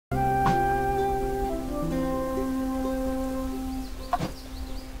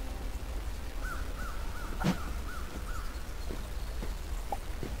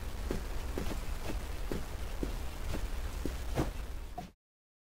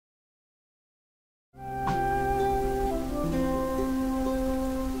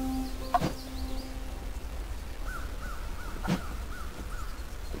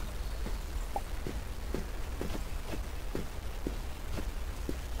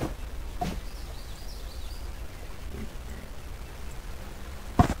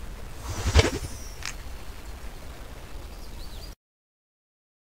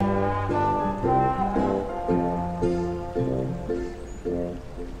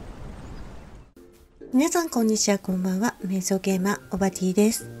皆さんこんにちは、こんばんは。瞑想ゲーマーオバティ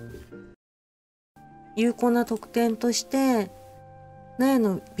です。有効な特典として苗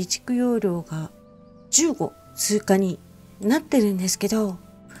の備蓄容量が15通過になってるんですけど、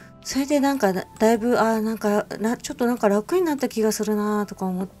それでだいぶちょっと楽になった気がするなとか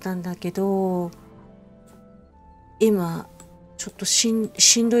思ったんだけど、今ちょっとしん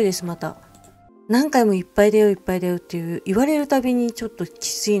どいです。また何回もいっぱいだよっていう言われるたびにちょっと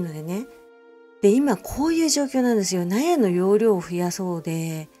きついのでね。で、今こういう状況なんですよ。苗の容量を増やそう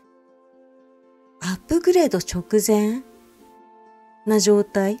で、アップグレード直前な状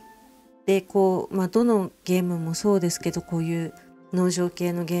態で、どのゲームもそうですけど、こういう農場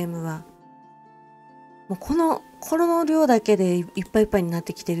系のゲームは、もうこの量だけでいっぱいいっぱいになっ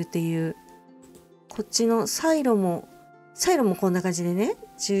てきてるっていう、こっちのサイロもこんな感じでね、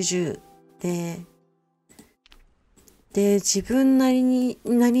10で、自分なりに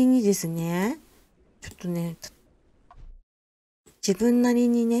ですね、ちょっとね、自分なり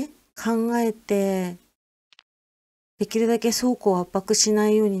にね、考えて、できるだけ倉庫を圧迫しな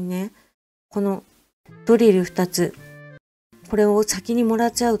いようにね、このドリル2つ、これを先にもら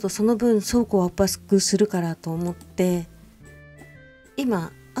っちゃうとその分倉庫を圧迫するからと思って、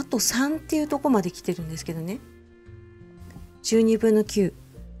今、あと3っていうとこまで来てるんですけどね。12分の9。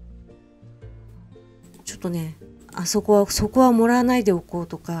ちょっとね、そこはもらわないでおこう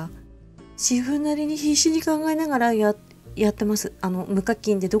とか、自分なりに必死に考えながらやってます。無課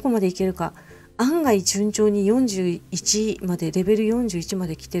金でどこまでいけるか。案外順調に41まで、レベル41ま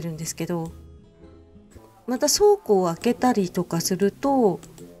で来てるんですけど、また倉庫を開けたりとかすると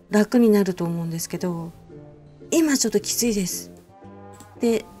楽になると思うんですけど、今ちょっときついです。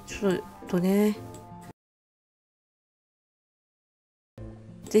で、ちょっとね。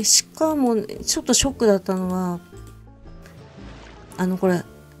で、しかも、ちょっとショックだったのは、これ、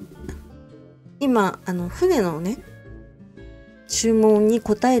今、船のね、注文に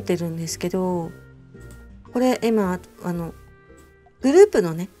答えてるんですけど、これ今、グル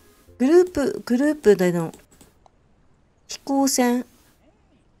ープでの飛行船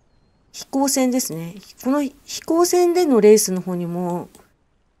ですね。この飛行船でのレースの方にも、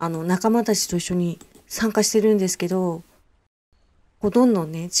仲間たちと一緒に参加してるんですけど、どんど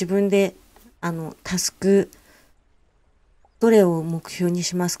んね、自分で、タスク、どれを目標に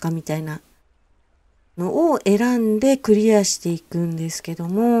しますかみたいなのを選んでクリアしていくんですけど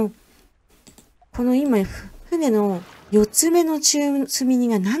も、この今、船の4つ目の積み荷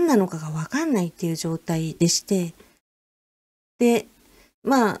が何なのかがわかんないっていう状態でして、で、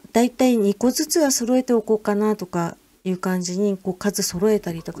だいたい2個ずつは揃えておこうかなとかいう感じに、数揃え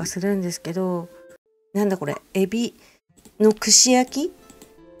たりとかするんですけど、なんだこれ、エビの串焼き？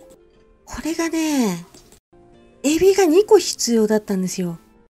これがね、エビが2個必要だったんですよ。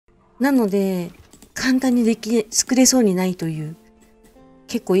なので、簡単に作れそうにないという、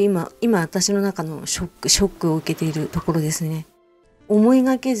結構今私の中のショックを受けているところですね。思い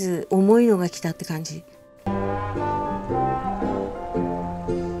がけず重いのが来たって感じ。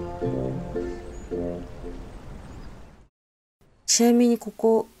ちなみに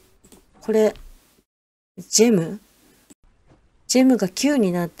これ、ジェムが9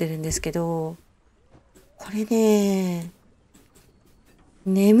になってるんですけど、これね、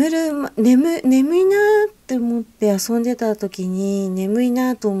眠いなーって思って遊んでた時に、眠い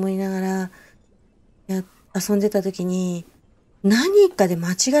なーと思いながら遊んでた時に、何かで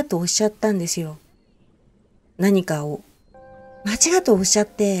間違って押しちゃったんですよ。何かを。間違って押しちゃっ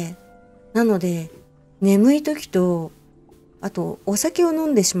て、なので、眠い時と、あと、お酒を飲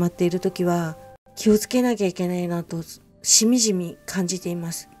んでしまっている時は、気をつけなきゃいけないなと、しみじみ感じてい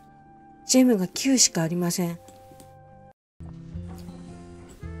ます。ジェムが9しかありません。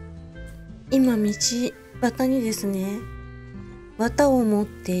今、道端にですね、綿を持っ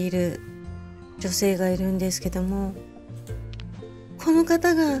ている女性がいるんですけども、この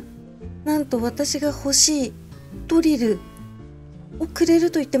方が、なんと私が欲しいドリルをくれる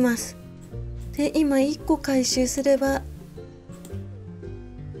と言ってます。で、今1個回収すれば、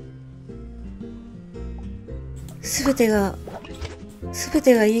すべて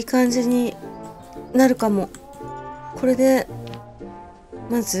がいい感じになるかも。これで、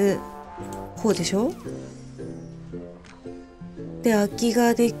まず、こうでしょ？で、空き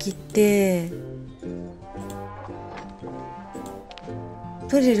ができて、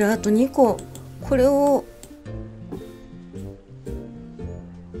ドリルあと2個。これを、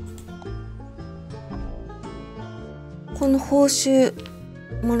この報酬、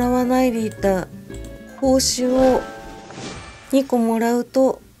もらわないでいた報酬を2個もらう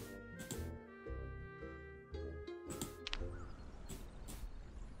と、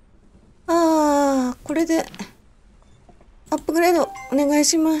これでアップグレードお願い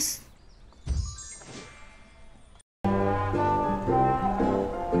します。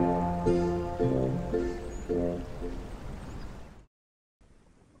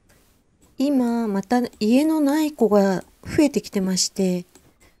今また家のない子が増えてきてまして、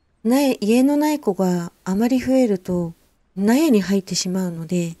家のない子があまり増えると納屋に入ってしまうの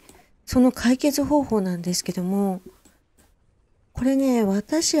で、その解決方法なんですけども、これね、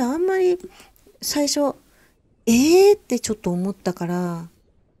私あんまり最初ってちょっと思ったから、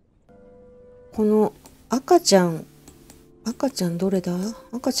この赤ちゃんどれだ？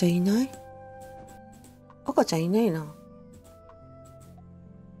赤ちゃんいない？赤ちゃんいないな。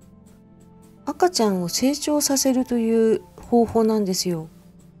赤ちゃんを成長させるという方法なんですよ。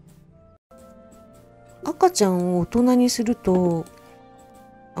赤ちゃんを大人にすると、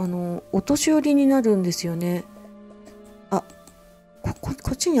お年寄りになるんですよね。あ、こ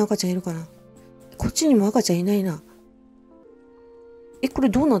っちに赤ちゃんいるかな？こっちにも赤ちゃんいないな。これ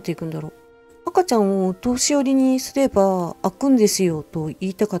どうなっていくんだろう。赤ちゃんをお年寄りにすれば開くんですよと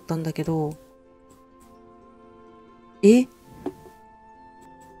言いたかったんだけど、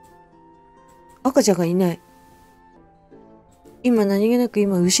赤ちゃんがいない。今何気なく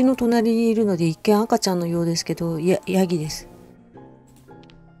牛の隣にいるので一見赤ちゃんのようですけど、ヤギです。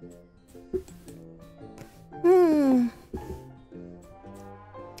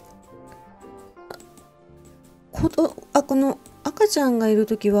この赤ちゃんがいる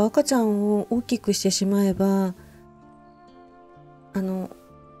ときは赤ちゃんを大きくしてしまえば、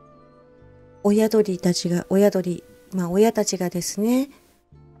親たちがですね、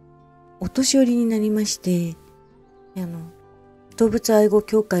お年寄りになりまして、動物愛護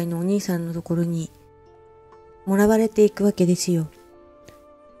協会のお兄さんのところにもらわれていくわけですよ。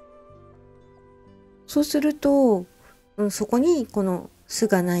そうすると、そこにこの巣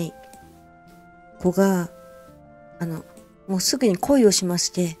がない子が、もうすぐに恋をしまし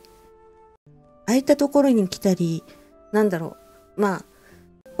て、空いたところに来たり、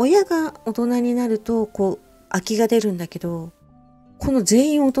親が大人になると、空きが出るんだけど、この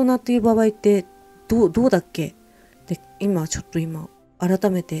全員大人っていう場合って、どうだっけ？で、改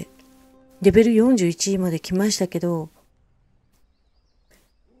めて、レベル41まで来ましたけど、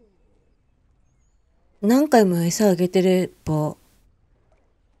何回も餌あげてれば、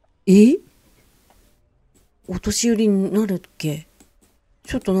お年寄りになるっけ？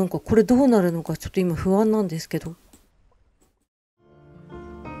ちょっとこれどうなるのかちょっと今不安なんですけど。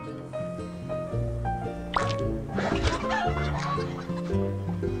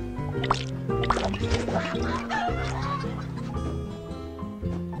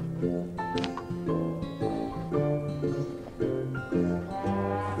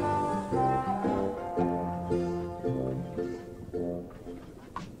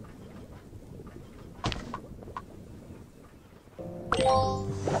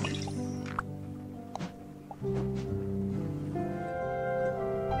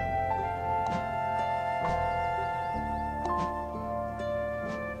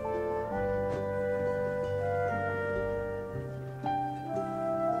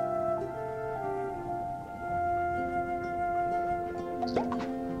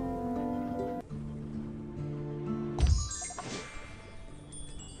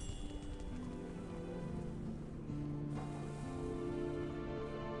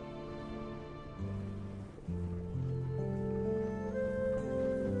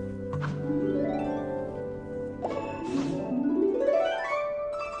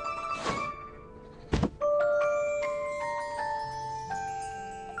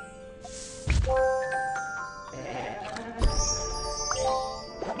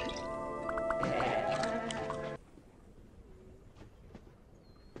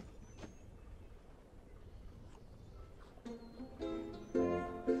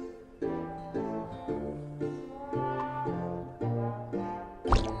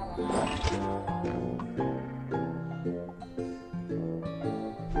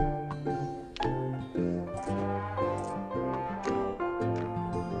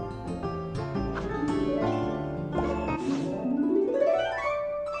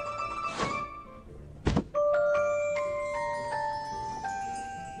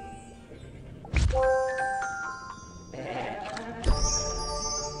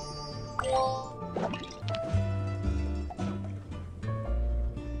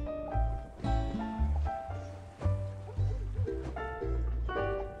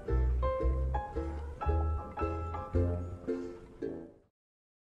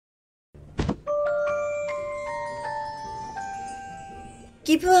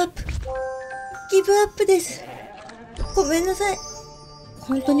ギブアップです。ごめんなさい。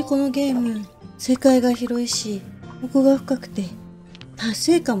本当にこのゲーム、世界が広いし、奥が深くて、達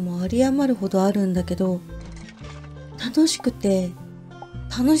成感も有り余るほどあるんだけど、楽しくて、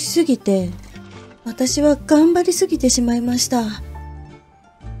楽しすぎて、私は頑張りすぎてしまいました。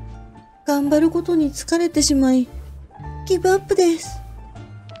頑張ることに疲れてしまい、ギブアップです。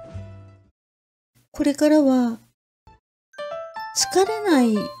これからは、疲れな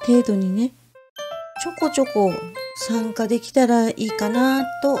い程度にね、ちょこちょこ参加できたらいいかな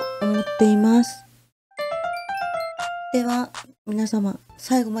と思っています。では、皆様、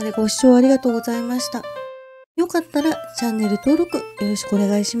最後までご視聴ありがとうございました。よかったらチャンネル登録よろしくお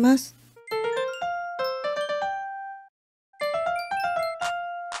願いします。